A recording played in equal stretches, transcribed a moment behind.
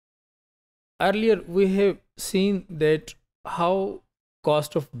Earlier, we have seen that how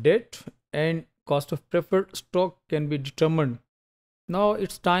cost of debt and cost of preferred stock can be determined. Now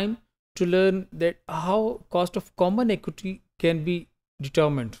it's time to learn that how cost of common equity can be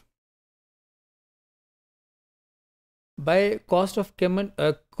determined. By cost of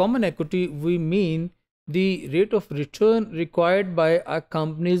common equity, we mean the rate of return required by a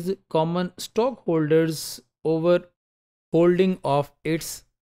company's common stockholders over holding of its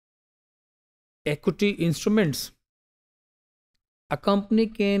equity instruments. A company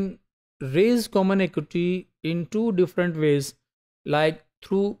can raise common equity in two different ways, like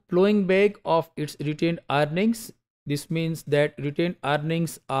through plowing back of its retained earnings. This means that retained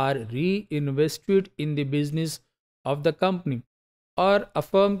earnings are reinvested in the business of the company, or a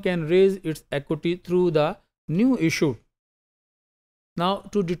firm can raise its equity through the new issue. Now,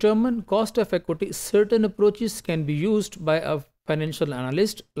 to determine cost of equity, certain approaches can be used by a financial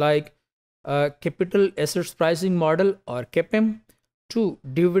analyst, like a capital assets pricing model or CAPM, to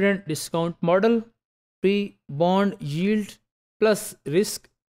dividend discount model, pre-bond yield plus risk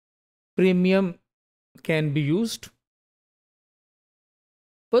premium can be used.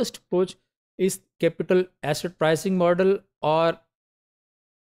 First approach is capital asset pricing model or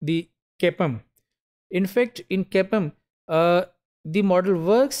the CAPM. In fact, in CAPM, the model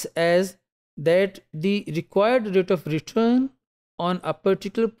works as that the required rate of return on a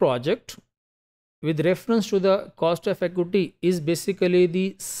particular project with reference to the cost of equity is basically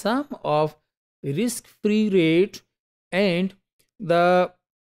the sum of risk-free rate and the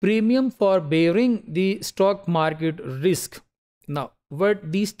premium for bearing the stock market risk. Now,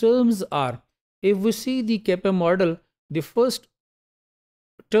 what these terms are, if we see the CAPM model, the first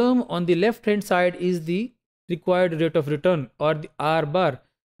term on the left hand side is the required rate of return or the R bar.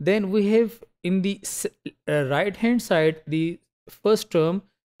 Then we have in the right hand side the first term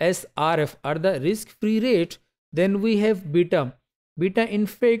SRF or the risk free rate. Then we have beta. Beta, in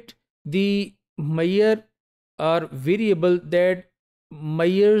fact, the measure or variable that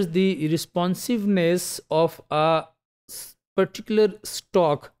measures the responsiveness of a particular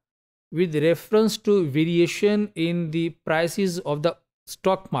stock with reference to variation in the prices of the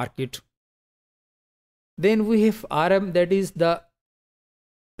stock market. Then we have RM, that is the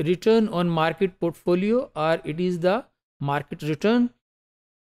return on market portfolio, or it is the market return.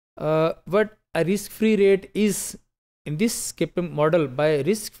 What a risk-free rate is in this CAPM model. By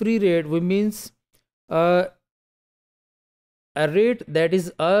risk-free rate, we means a rate that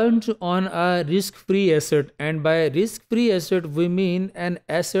is earned on a risk-free asset, and by risk-free asset we mean an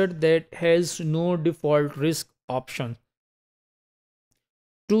asset that has no default risk option.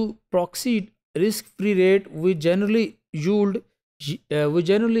 To proxy risk-free rate, we generally use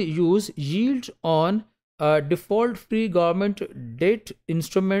yield on default-free government debt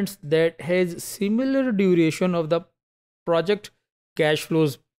instruments that has similar duration of the project cash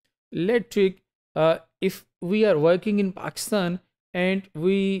flows. Let's take if we are working in Pakistan and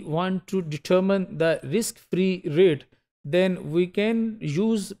we want to determine the risk-free rate, then we can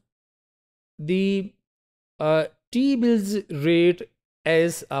use the T-bills rate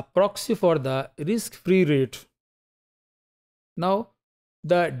as a proxy for the risk-free rate. Now,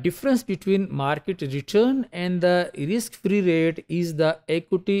 the difference between market return and the risk-free rate is the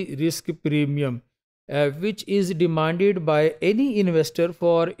equity risk premium, which is demanded by any investor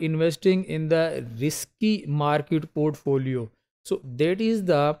for investing in the risky market portfolio. So that is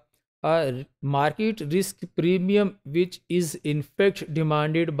the market risk premium, which is in fact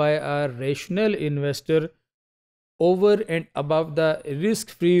demanded by a rational investor over and above the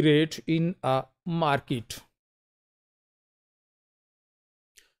risk-free rate in a market.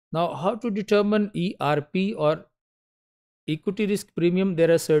 Now, how to determine ERP or equity risk premium? There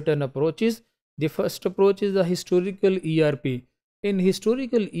are certain approaches. The first approach is the historical ERP. In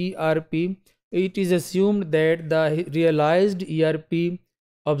historical ERP, it is assumed that the realized ERP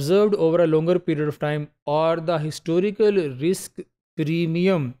observed over a longer period of time, or the historical risk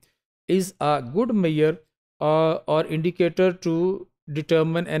premium, is a good measure or indicator to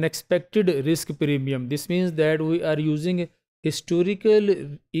determine an expected risk premium. This means that we are using historical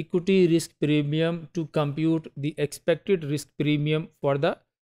equity risk premium to compute the expected risk premium for the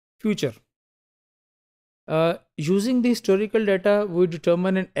future. Using the historical data, we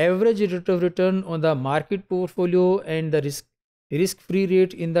determine an average rate of return on the market portfolio, and the risk-free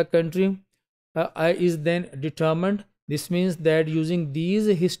rate in the country is then determined. This means that using these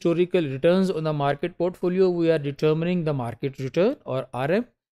historical returns on the market portfolio, we are determining the market return or RM,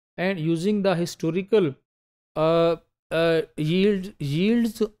 and using the historical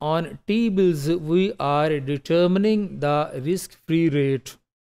yields on T-bills, we are determining the risk-free rate.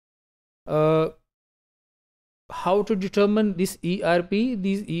 Uh, how to determine this ERP?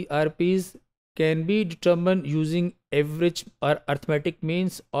 These ERPs can be determined using average or arithmetic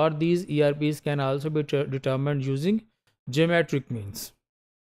means, or these ERPs can also be determined using geometric means.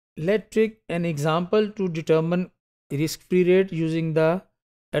 Let's take an example to determine risk-free rate using the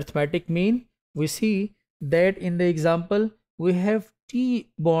arithmetic mean. We see that in the example we have T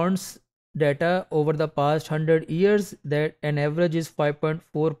bonds data over the past 100 years that an average is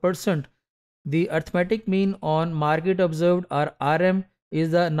 5.4%. The arithmetic mean on market observed or RM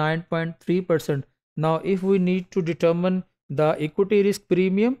is the 9.3%. Now, if we need to determine the equity risk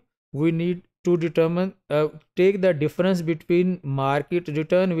premium, we need to determine take the difference between market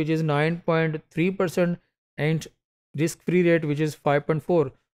return, which is 9.3%, and risk free rate, which is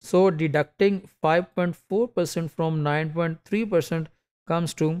 5.4. So deducting 5.4% from 9.3%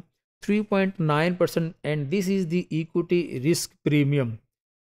 comes to 3.9%, and this is the equity risk premium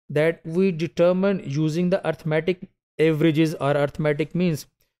that we determine using the arithmetic averages or arithmetic means.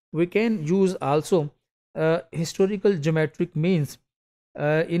 We can use also historical geometric means.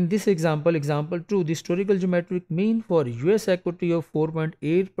 In this example, example 2, the historical geometric mean for US equity of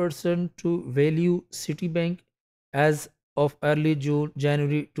 4.8% to value Citibank as of early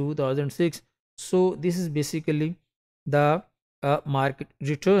January 2006. So this is basically the market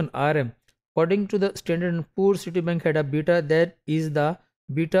return RM. According to the Standard & Poor's, Citibank had a beta that is the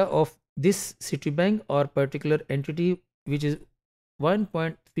beta of this Citibank or particular entity, which is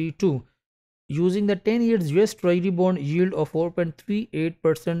 1.32, using the 10 years US Treasury bond yield of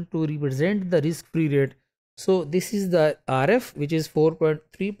 4.38% to represent the risk-free rate. So this is the RF, which is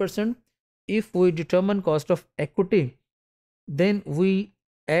 4.3%. If we determine cost of equity, then we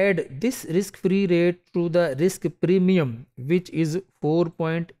add this risk-free rate to the risk premium, which is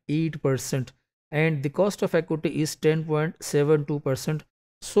 4.8%, and the cost of equity is 10.72%.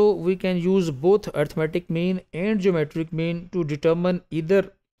 So we can use both arithmetic mean and geometric mean to determine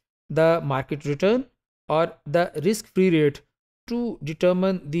either the market return or the risk-free rate to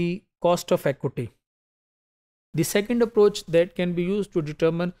determine the cost of equity. The second approach that can be used to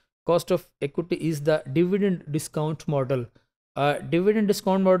determine cost of equity is the dividend discount model. Dividend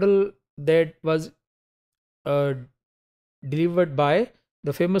discount model that was delivered by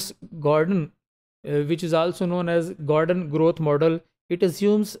the famous Gordon, which is also known as Gordon growth model. It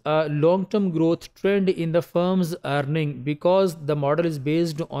assumes a long-term growth trend in the firm's earning because the model is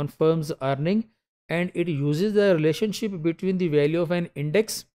based on firm's earning, and it uses the relationship between the value of an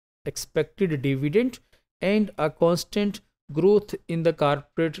index, expected dividend, and a constant growth in the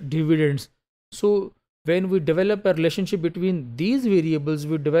corporate dividends. So when we develop a relationship between these variables,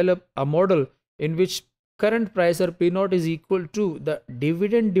 we develop a model in which current price or P naught is equal to the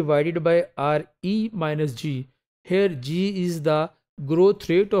dividend divided by RE minus G. Here G is the growth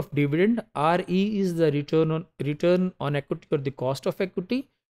rate of dividend, RE is the return on equity or the cost of equity,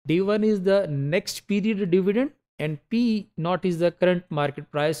 D1 is the next period dividend, and P naught is the current market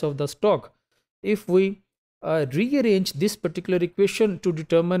price of the stock. If we rearrange this particular equation to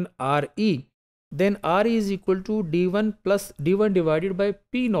determine RE, then RE is equal to D1 plus D1 divided by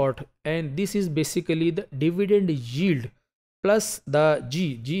P naught, and this is basically the dividend yield plus the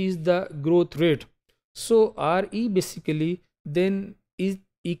G is the growth rate. So RE basically then is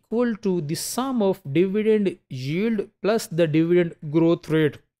equal to the sum of dividend yield plus the dividend growth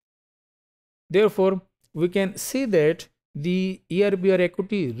rate. Therefore, we can say that the ERB or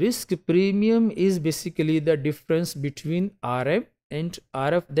equity risk premium is basically the difference between RM and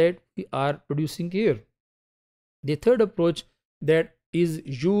RF that we are producing here. The third approach that is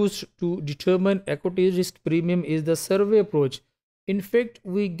used to determine equity risk premium is the survey approach. In fact,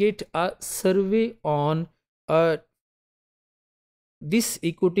 we get a survey on this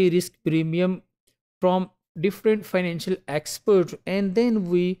equity risk premium from different financial experts, and then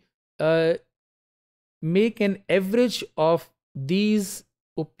we make an average of these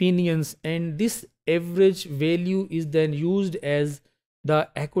opinions, and this average value is then used as the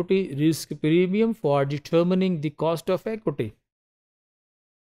equity risk premium for determining the cost of equity.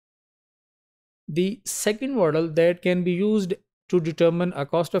 The second model that can be used to determine a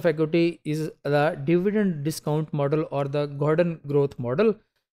cost of equity is the dividend discount model or the Gordon growth model.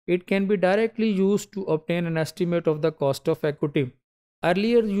 It can be directly used to obtain an estimate of the cost of equity.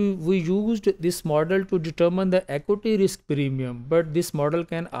 Earlier, we used this model to determine the equity risk premium, but this model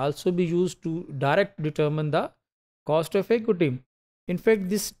can also be used to direct determine the cost of equity. In fact,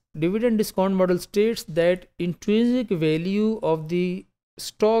 this dividend discount model states that intrinsic value of the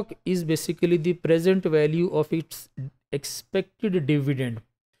stock is basically the present value of its expected dividend.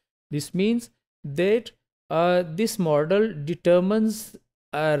 This means that this model determines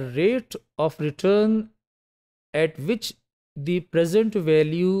a rate of return at which the present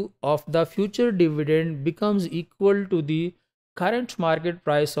value of the future dividend becomes equal to the current market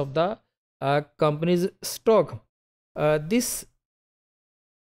price of the company's stock. This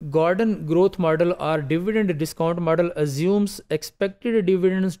Gordon growth model or dividend discount model assumes expected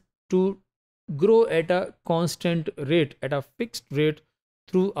dividends to grow at a constant rate, at a fixed rate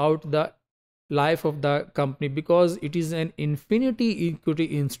throughout the life of the company, because it is an infinity equity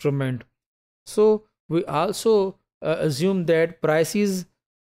instrument. So we also assume that prices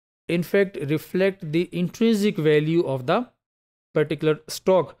in fact reflect the intrinsic value of the particular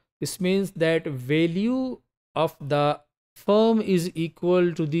stock. This means that value of the firm is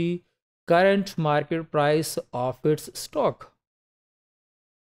equal to the current market price of its stock.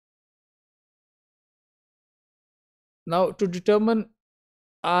 Now, to determine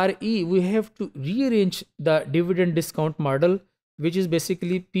RE, we have to rearrange the dividend discount model, which is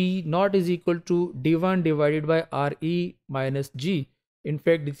basically P naught is equal to D1 divided by RE minus G. In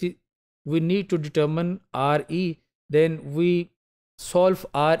fact, we need to determine RE, then we solve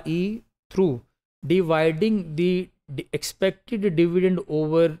RE through dividing the expected dividend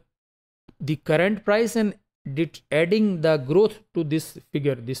over the current price and adding the growth to this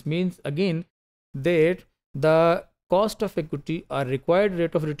figure. This means again that the cost of equity or required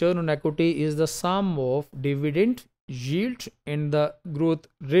rate of return on equity is the sum of dividend yield and the growth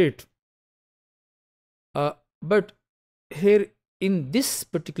rate. But here in this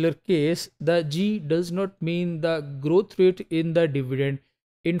particular case, the G does not mean the growth rate in the dividend.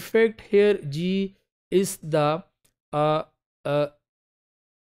 In fact, here G is the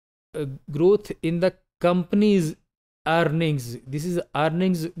growth in the company's earnings. This is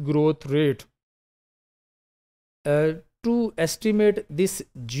earnings growth rate. To estimate this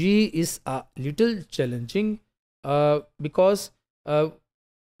G is a little challenging because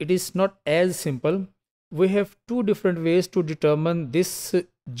it is not as simple. We have two different ways to determine this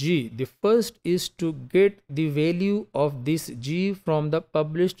G. The first is to get the value of this G from the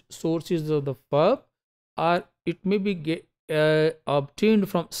published sources of the firm, or it may be obtained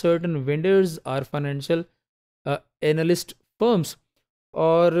from certain vendors or financial analyst firms,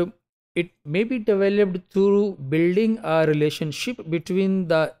 or it may be developed through building a relationship between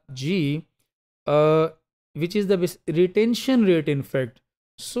the G, which is the retention rate in fact.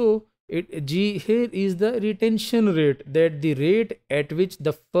 So G here is the retention rate, that the rate at which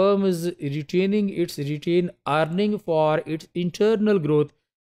the firm is retaining its retained earning for its internal growth.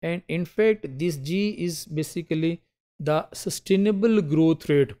 And in fact, this G is basically the sustainable growth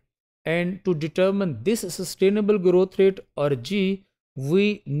rate. And to determine this sustainable growth rate or G,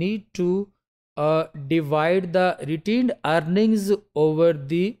 we need to divide the retained earnings over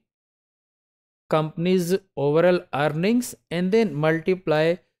the company's overall earnings and then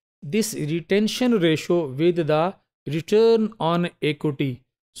multiply this retention ratio with the return on equity.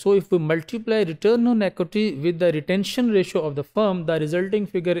 So if we multiply return on equity with the retention ratio of the firm, the resulting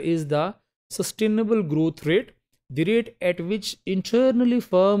figure is the sustainable growth rate, the rate at which internally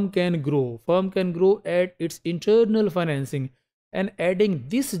firm can grow at its internal financing. And adding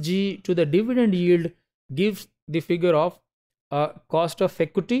this G to the dividend yield gives the figure of cost of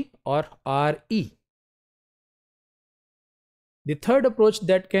equity or RE. The third approach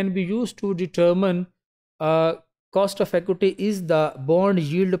that can be used to determine cost of equity is the bond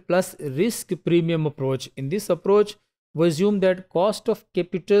yield plus risk premium approach. In this approach, we assume that cost of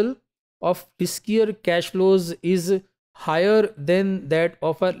capital of riskier cash flows is higher than that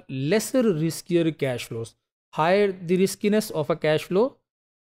of a lesser riskier cash flows. Higher the riskiness of a cash flow,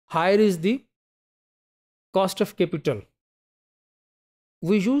 higher is the cost of capital.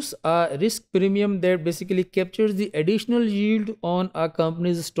 We use a risk premium that basically captures the additional yield on a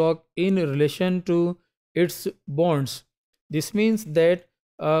company's stock in relation to its bonds. This means that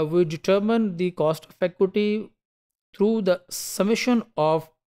we determine the cost of equity through the summation of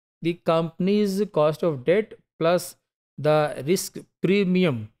the company's cost of debt plus the risk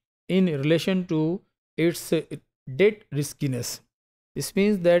premium in relation to its debt riskiness. This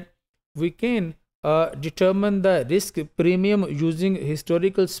means that we can determine the risk premium using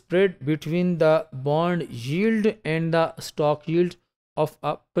historical spread between the bond yield and the stock yield of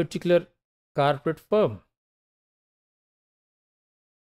a particular corporate firm.